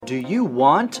Do you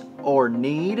want or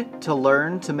need to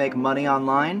learn to make money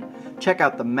online? Check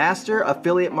out the Master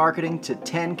Affiliate Marketing to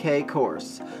 10K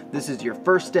course. This is your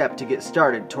first step to get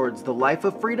started towards the life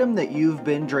of freedom that you've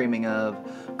been dreaming of.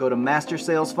 Go to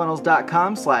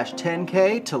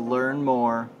mastersalesfunnels.com/10K to learn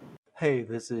more. Hey,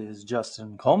 this is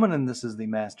Justin Coleman, and this is the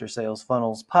Master Sales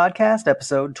Funnels Podcast,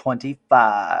 episode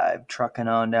 25. Trucking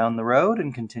on down the road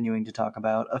and continuing to talk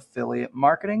about affiliate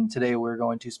marketing. Today, we're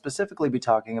going to specifically be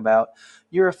talking about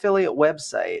your affiliate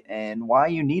website and why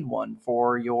you need one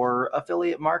for your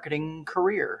affiliate marketing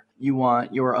career. You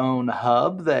want your own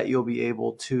hub that you'll be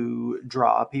able to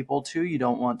draw people to. You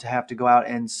don't want to have to go out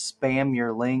and spam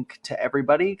your link to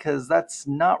everybody, because that's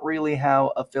not really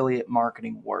how affiliate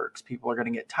marketing works. People are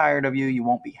going to get tired of you. You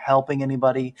won't be helping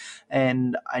anybody.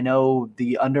 And I know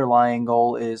the underlying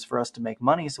goal is for us to make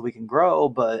money so we can grow,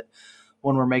 but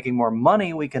when we're making more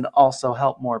money, we can also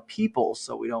help more people.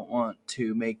 So we don't want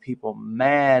to make people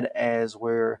mad as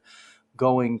we're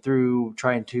going through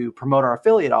trying to promote our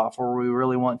affiliate offer. We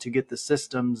really want to get the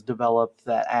systems developed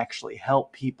that actually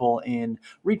help people in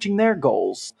reaching their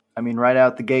goals. I mean, right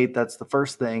out the gate, that's the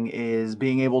first thing, is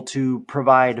being able to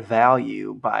provide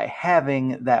value by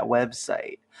having that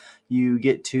website. You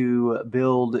get to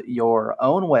build your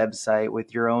own website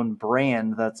with your own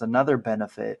brand. That's another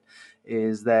benefit,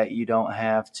 is that you don't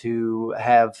have to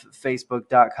have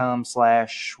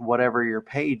facebook.com/whatever your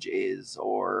page is,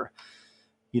 or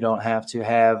you don't have to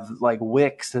have like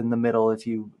Wix in the middle. If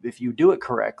you do it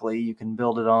correctly, you can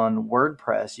build it on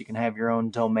WordPress. You can have your own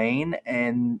domain,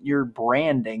 and you're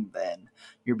branding then.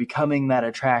 You're becoming that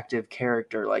attractive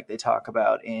character like they talk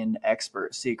about in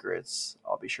Expert Secrets.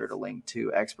 I'll be sure to link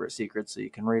to Expert Secrets so you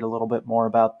can read a little bit more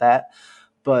about that.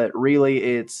 But really,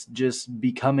 it's just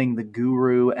becoming the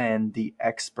guru and the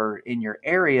expert in your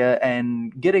area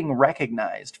and getting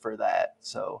recognized for that.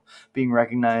 So being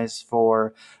recognized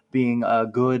for being a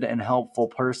good and helpful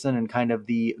person and kind of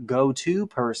the go-to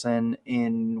person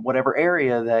in whatever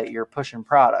area that you're pushing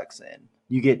products in.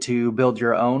 You get to build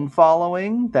your own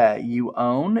following that you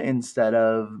own instead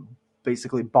of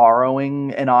basically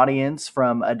borrowing an audience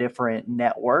from a different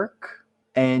network.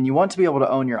 And you want to be able to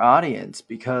own your audience,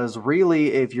 because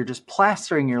really, if you're just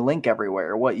plastering your link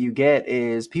everywhere, what you get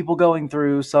is people going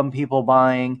through, some people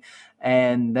buying,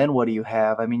 and then what do you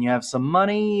have? I mean, you have some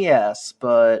money, yes,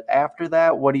 but after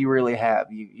that, what do you really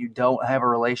have? You don't have a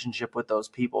relationship with those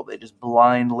people. They just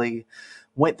blindly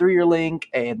went through your link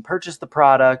and purchased the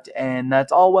product, and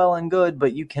that's all well and good,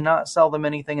 but you cannot sell them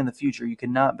anything in the future. You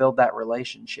cannot build that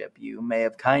relationship. You may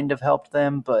have kind of helped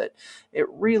them, but it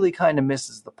really kind of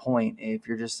misses the point if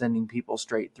you're just sending people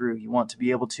straight through. You want to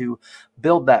be able to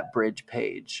build that bridge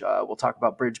page. We'll talk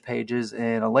about bridge pages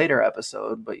in a later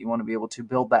episode, but you want to be able to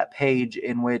build that page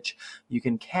in which you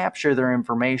can capture their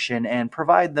information and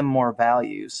provide them more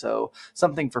value. So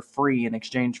something for free in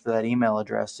exchange for that email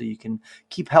address, so you can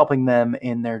keep helping them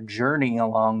in their journey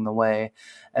along the way,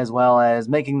 as well as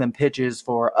making them pitches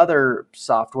for other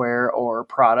software or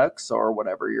products or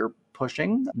whatever you're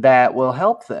pushing that will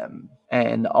help them.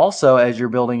 And also, as you're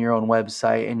building your own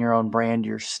website and your own brand,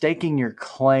 you're staking your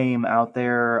claim out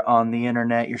there on the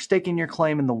internet. You're staking your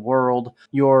claim in the world.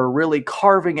 You're really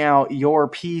carving out your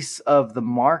piece of the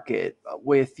market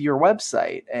with your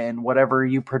website and whatever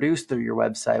you produce through your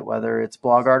website, whether it's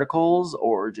blog articles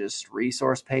or just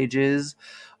resource pages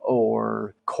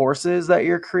or courses that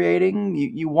you're creating.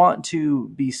 You want to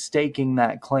be staking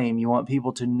that claim. You want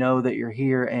people to know that you're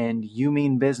here and you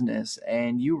mean business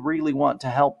and you really want to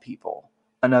help people.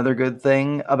 Another good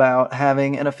thing about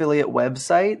having an affiliate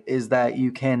website is that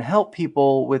you can help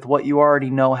people with what you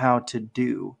already know how to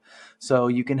do. So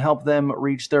you can help them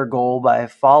reach their goal by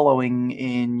following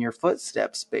in your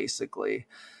footsteps, basically.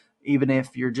 Even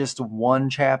if you're just one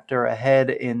chapter ahead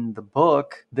in the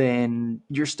book, then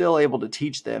you're still able to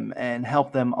teach them and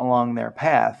help them along their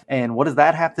path. And what does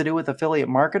that have to do with affiliate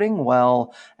marketing?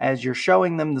 Well, as you're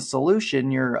showing them the solution,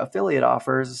 your affiliate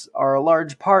offers are a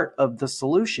large part of the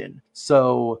solution.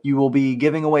 So you will be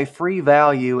giving away free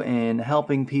value in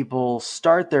helping people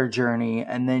start their journey,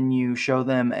 and then you show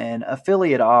them an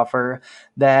affiliate offer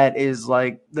that is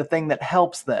like the thing that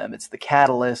helps them. It's the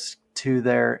catalyst to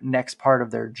their next part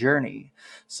of their journey.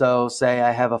 So say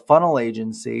I have a funnel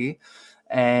agency,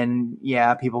 and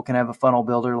yeah, people can have a funnel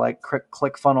builder like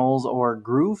ClickFunnels or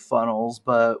GrooveFunnels,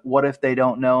 but what if they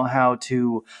don't know how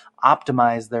to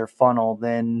optimize their funnel?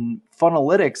 Then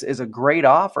Funnelytics is a great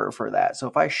offer for that. So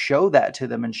if I show that to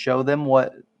them and show them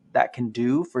what that can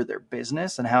do for their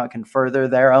business and how it can further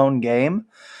their own game,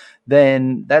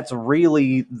 then that's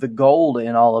really the gold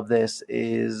in all of this,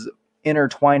 is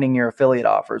intertwining your affiliate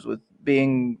offers with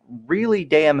being really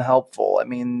damn helpful. I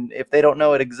mean, if they don't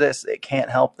know it exists, it can't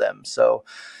help them. So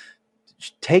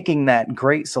taking that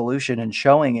great solution and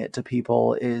showing it to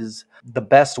people is the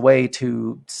best way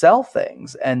to sell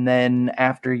things. And then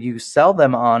after you sell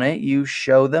them on it, you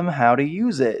show them how to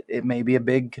use it. It may be a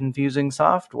big confusing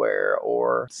software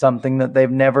or something that they've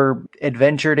never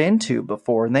adventured into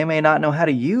before and they may not know how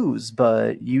to use,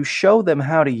 but you show them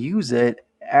how to use it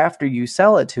after you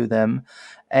sell it to them.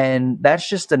 And that's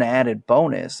just an added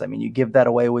bonus. I mean, you give that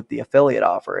away with the affiliate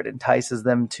offer. It entices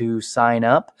them to sign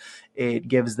up. It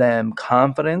gives them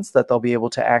confidence that they'll be able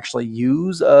to actually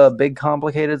use a big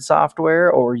complicated software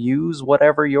or use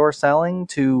whatever you're selling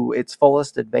to its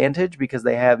fullest advantage because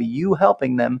they have you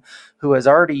helping them who has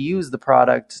already used the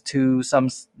product to some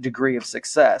degree of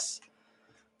success.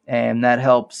 And that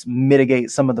helps mitigate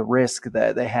some of the risk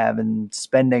that they have in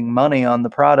spending money on the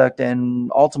product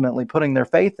and ultimately putting their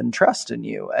faith and trust in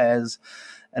you as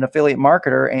an affiliate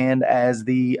marketer and as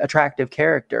the attractive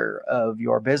character of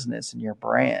your business and your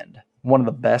brand. One of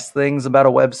the best things about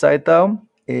a website, though,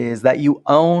 is that you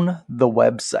own the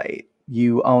website.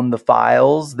 You own the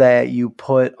files that you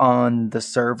put on the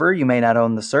server. You may not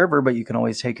own the server, but you can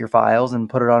always take your files and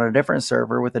put it on a different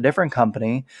server with a different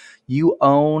company. You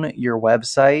own your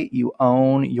website. You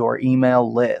own your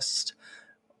email list.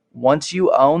 Once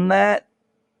you own that,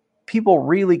 people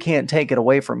really can't take it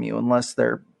away from you unless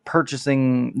they're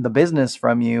purchasing the business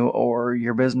from you or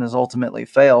your business ultimately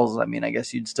fails. I mean, I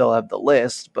guess you'd still have the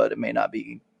list, but it may not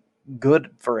be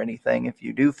good for anything if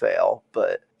you do fail.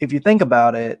 But if you think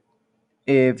about it,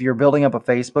 if you're building up a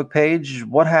Facebook page,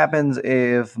 what happens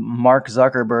if Mark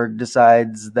Zuckerberg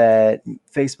decides that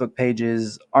Facebook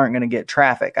pages aren't going to get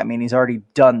traffic? I mean, he's already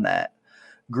done that.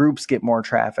 Groups get more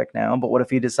traffic now, but what if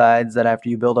he decides that after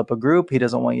you build up a group, he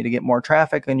doesn't want you to get more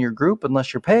traffic in your group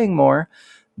unless you're paying more?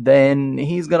 Then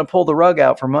he's going to pull the rug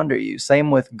out from under you. Same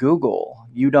with Google.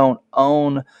 You don't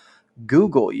own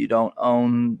Google. You don't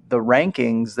own the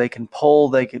rankings. They can pull,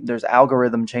 there's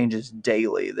algorithm changes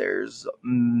daily. There's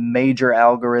major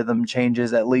algorithm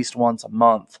changes at least once a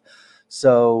month.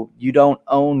 So you don't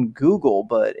own Google,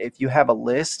 but if you have a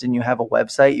list and you have a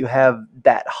website, you have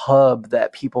that hub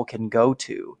that people can go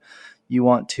to. You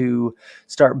want to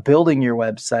start building your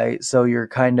website, so you're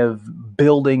kind of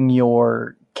building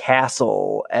your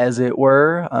castle, as it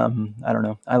were. I don't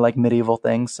know. I like medieval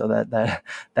things, so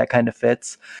that kind of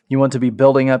fits. You want to be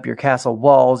building up your castle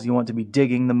walls. You want to be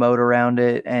digging the moat around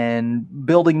it and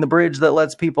building the bridge that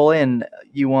lets people in.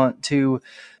 You want to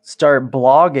start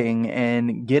blogging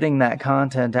and getting that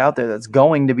content out there that's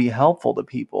going to be helpful to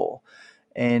people.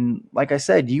 And like I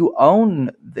said, you own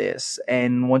this.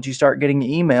 And once you start getting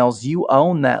emails, you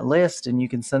own that list and you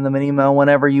can send them an email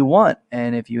whenever you want.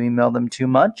 And if you email them too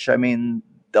much, I mean,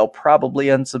 they'll probably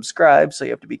unsubscribe. So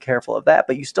you have to be careful of that,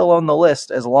 but you still own the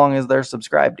list as long as they're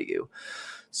subscribed to you.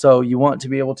 So you want to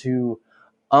be able to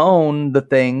own the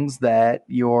things that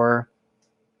you're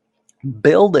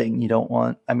building.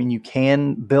 You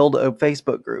can build a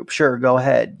Facebook group. Sure, go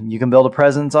ahead. You can build a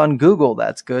presence on Google.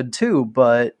 That's good too,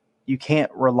 but you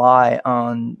can't rely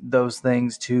on those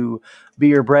things to be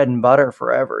your bread and butter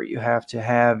forever. You have to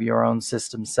have your own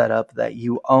system set up that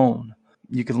you own.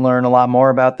 You can learn a lot more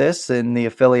about this in the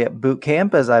Affiliate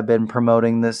Bootcamp as I've been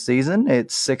promoting this season.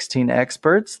 It's 16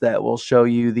 experts that will show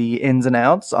you the ins and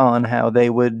outs on how they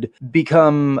would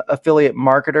become affiliate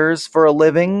marketers for a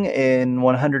living in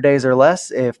 100 days or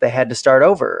less if they had to start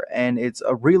over. And it's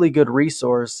a really good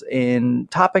resource in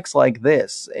topics like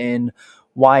this, in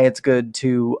why it's good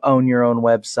to own your own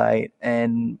website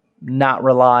and not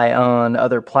rely on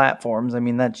other platforms. I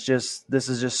mean, this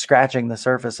is just scratching the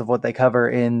surface of what they cover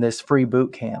in this free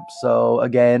boot camp. So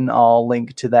again, I'll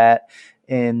link to that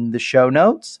in the show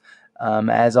notes.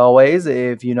 As always,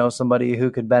 if you know somebody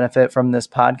who could benefit from this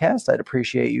podcast, I'd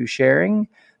appreciate you sharing.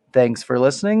 Thanks for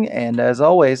listening. And as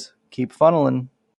always, keep funneling.